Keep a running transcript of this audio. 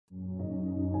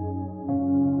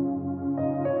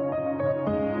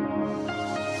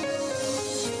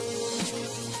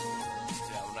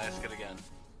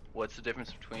What's the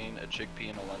difference between a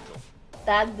chickpea and a lentil?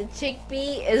 That the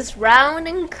chickpea is round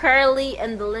and curly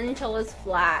and the lentil is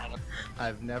flat.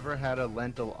 I've never had a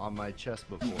lentil on my chest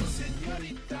before.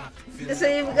 So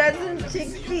you've got some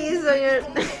chickpeas on your...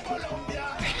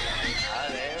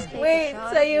 Wait,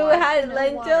 so you had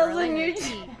lentils on your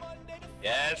chest?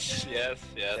 Yes.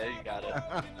 There you got it.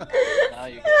 Now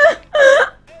you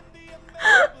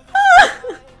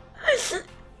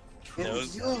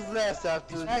It's useless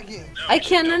after stacking. I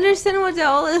can't understand what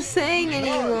Dell is saying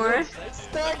anymore.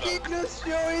 Stacking this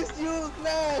show is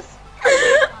useless!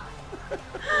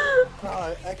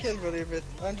 Oh, I can't believe it.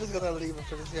 I'm just gonna leave it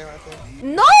for this game, I think.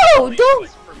 No! Don't!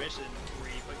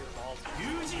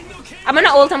 I'm gonna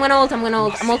ult, I'm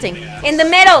ulting. In the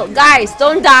middle, guys,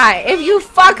 don't die. If you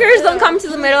fuckers don't come to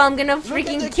the middle, I'm gonna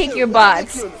freaking kick your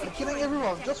butts. I'm killing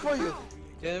everyone, just for you.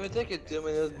 Can we take a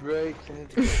 2-minute break?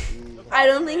 I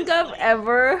don't think I've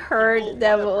ever heard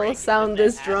Devil sound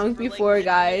this drunk before,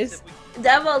 guys.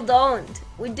 Devil, don't.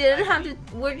 We didn't have to.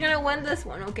 We're gonna win this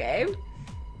one, okay?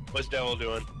 What's Devil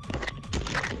doing?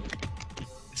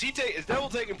 Is Devil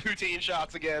taking poutine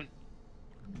shots again?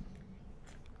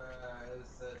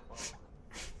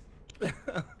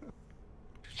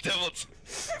 Devil, it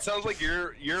sounds like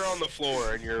you're on the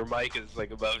floor and your mic is like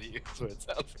above you. That's what it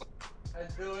sounds like. I'm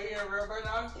doing a rubber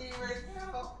donkey right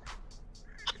now.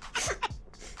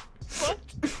 What?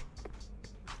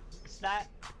 Snacks,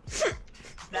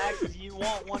 you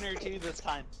want 1 or 2 this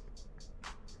time.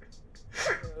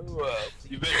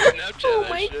 You better Snapchat Oh, that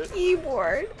my shit.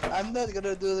 keyboard. I'm not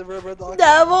gonna do the rubber donkey.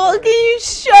 Devil, can you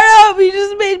shut up? You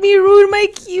just made me ruin my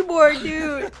keyboard,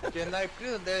 dude. Can I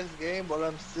play this game while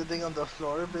I'm sitting on the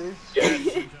floor, bitch?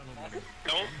 Yes.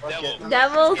 Don't, Devil.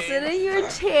 Devil, sit in your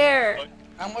chair.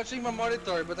 I'm watching my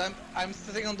monitor, but I'm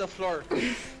sitting on the floor.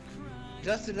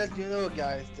 Just to let you know,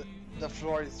 guys, the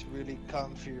floor is really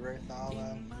comfy right now,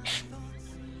 man.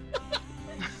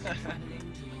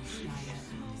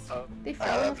 They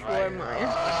fell on the floor, mine.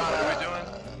 What are we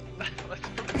doing?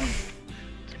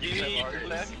 You need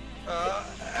neck?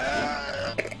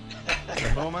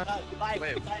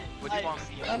 Wait, what do you want?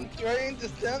 I'm trying to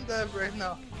stand up right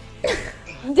now.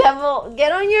 Devil,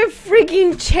 get on your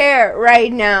freaking chair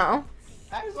right now.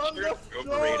 I'm on the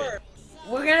floor. Overrated.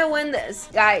 We're gonna win this,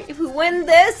 guys. If we win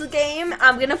this game,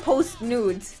 I'm gonna post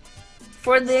nudes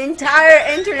for the entire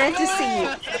internet to see.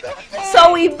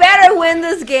 So we better win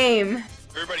this game.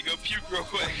 Everybody go puke real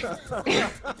quick.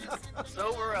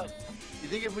 Sober up. You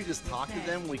think if we just talk to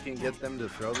them, we can get them to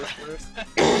throw this first?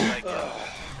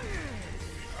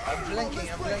 I'm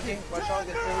blinking. Watch out,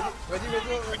 get ready.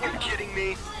 Are you kidding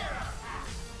me?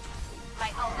 My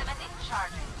ultimate is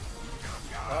charging.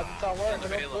 The tower,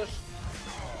 push.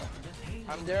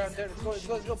 I'm there. Let's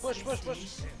go, push.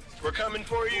 We're coming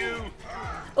for you.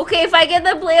 Okay, if I get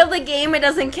the play of the game, it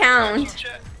doesn't count.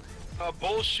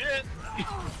 Bullshit.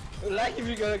 Like if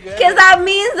you're gonna get Because that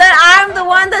means that I'm the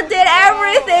one that did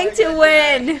everything to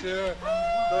win.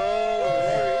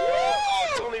 Oh,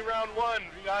 it's only round 1,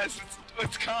 you guys.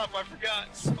 It's comp. I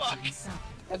forgot. Fuck.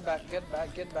 Get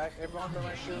back. Everyone on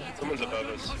my shoe. Someone's above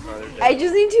us. I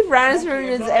just need to practice for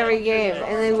nudes every game,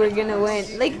 and then we're gonna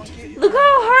win. Like, look how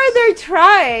hard they're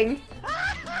trying.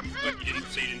 What, you didn't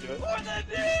see into it? I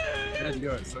didn't do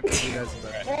it, so you guys are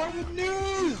better. For the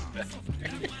news!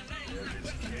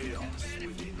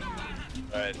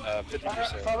 Alright,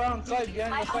 50%. Fall around side,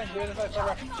 behind the side, fall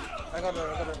around. I got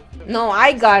her. No,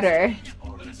 I got her.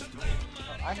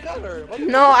 I got her.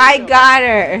 No, I got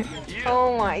her.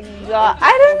 Oh my god.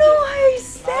 I don't know why I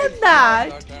said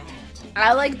that.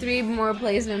 I like 3 more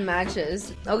placement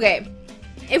matches. Okay.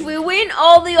 If we win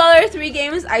all the other 3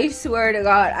 games, I swear to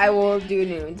god, I will do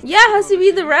nudes. Yeah, it has to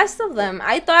be the rest of them.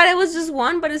 I thought it was just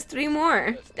 1, but it's 3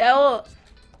 more. That will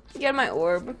get my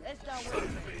orb. Let's go.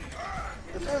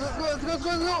 I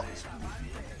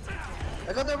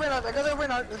got the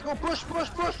winner. Let's go, push.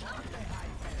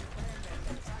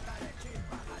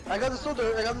 I got the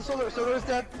soldier. Soldier is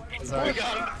dead. We got him.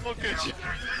 Oh, good shit.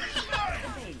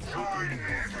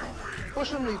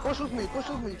 Push with me.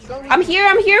 I'm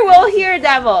here, we're all here,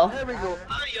 Devil. There we go.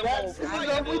 This is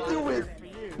how we do it.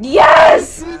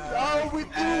 Yes! This is how we do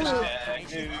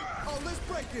it. let's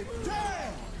break it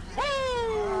down!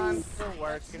 I'm still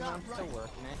working it.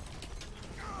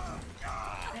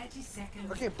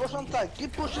 Okay, push on side.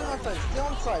 Keep pushing on side. Stay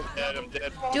on side. Dead, I'm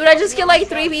dead. Dude, I just killed like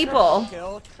 3 people.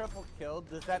 Triple kill,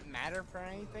 does that matter for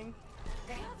anything?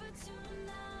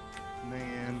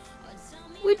 Man.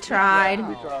 We tried.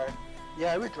 We tried.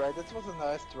 Yeah, we tried. That was a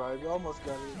nice try. We almost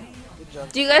got it. Good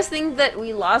job. Do you guys think that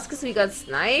we lost because we got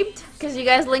sniped? Because you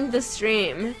guys linked the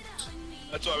stream.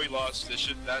 That's why we lost. That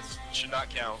should not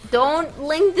count. Don't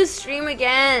link the stream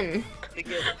again.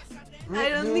 I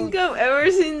don't think I've ever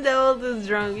seen Devil this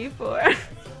drunk before.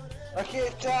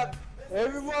 Okay, chat.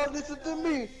 Everyone listen to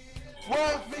me.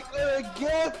 What we gonna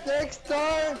get next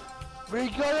time? We're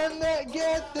gonna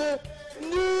get the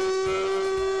nudes!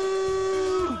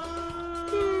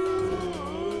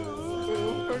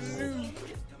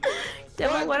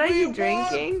 Devil, what are you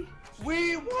drinking?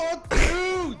 We want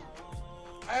nudes!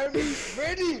 I'm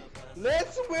ready!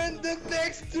 Let's win the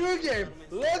next 2 game!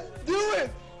 Let's do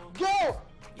it! Go!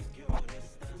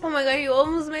 Oh my god, you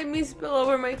almost made me spill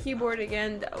over my keyboard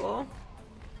again, Devil.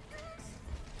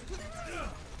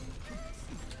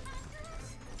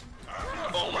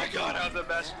 Oh my god, how's the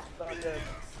best?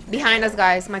 Behind us,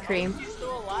 guys, my cream. He's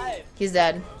still alive. He's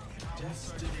dead.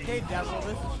 Okay, Devil,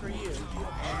 this is for you.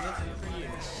 And this is for you.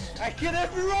 I kill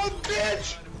everyone,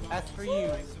 bitch! That's for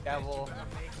you, Devil.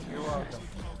 You're welcome.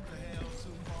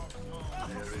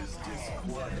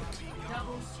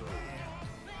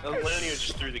 Alinity was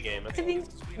just through the game. I think.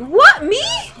 What? Me?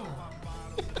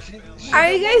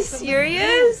 Are you guys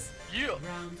serious? You.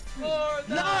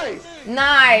 Nice!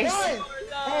 Nice. Nice!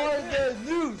 For the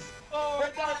news! For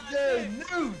the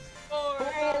news! For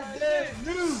the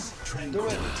news! Do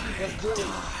it! Let's do it!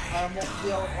 I'm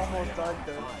almost died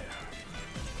there.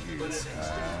 What's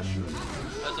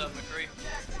up, McCree?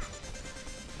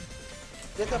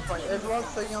 Get the point. Everyone's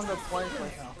staying on the point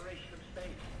right now.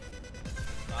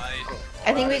 Nice.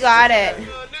 I think we got it.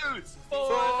 Nudes.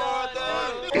 For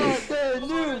the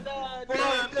news! For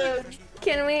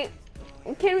the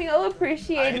Can we all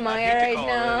appreciate Maya right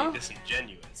now?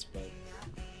 Disingenuous, but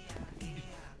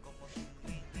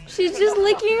She's just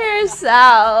licking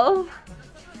herself.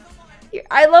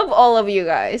 I love all of you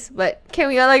guys, but can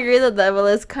we all agree the Devil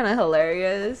is kind of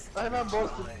hilarious? I'm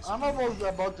almost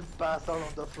about to pass out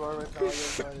on the floor right now.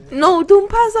 Everybody. No, don't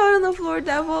pass out on the floor,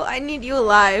 Devil. I need you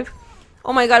alive.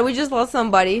 Oh my god, we just lost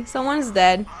somebody. Someone's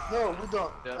dead. No, we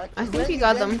don't. Yeah. I think we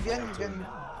got them. Again.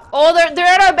 Oh, they're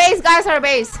at our base, guys, our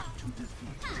base.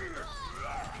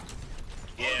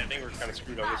 yeah, I think we're kind of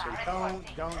screwed on this one.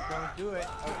 Don't do it.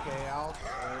 Okay, I'll.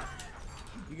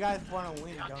 You guys want to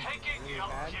win, don't you? Really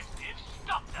bad?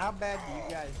 How bad do you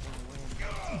guys want to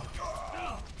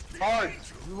win? Hard.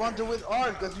 We want to win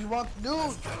hard because we want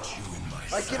nudes.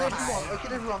 I kill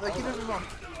everyone.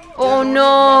 Oh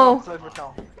no.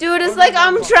 Dude, it's like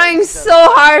I'm trying so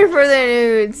hard for the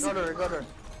nudes. Got her.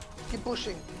 Keep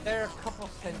pushing. There are a couple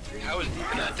sentries. How is he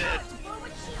not dead?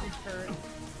 Turret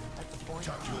at the point.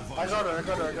 I got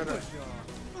her.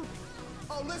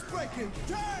 Oh, let's break it.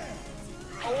 Damn!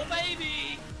 Oh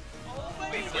baby! Oh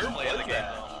baby! Wait, where was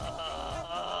that?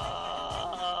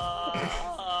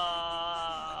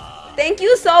 Thank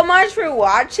you so much for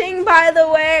watching, by the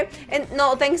way. And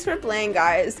no, thanks for playing,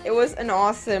 guys. It was an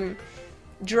awesome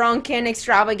drunken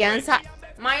extravaganza.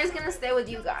 Maya's gonna stay with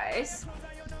you guys.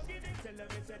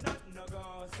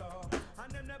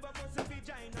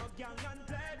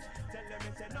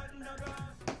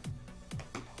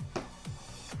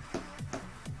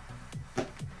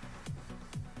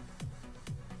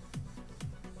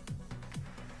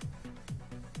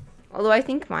 Although I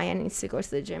think Maya needs to go to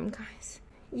the gym, guys.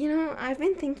 You know, I've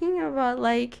been thinking about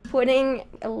like putting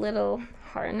a little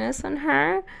harness on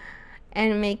her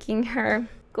and making her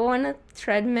go on a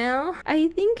treadmill. I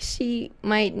think she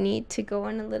might need to go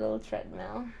on a little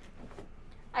treadmill.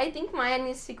 I think Maya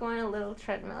needs to go on a little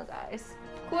treadmill, guys.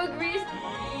 Who agrees?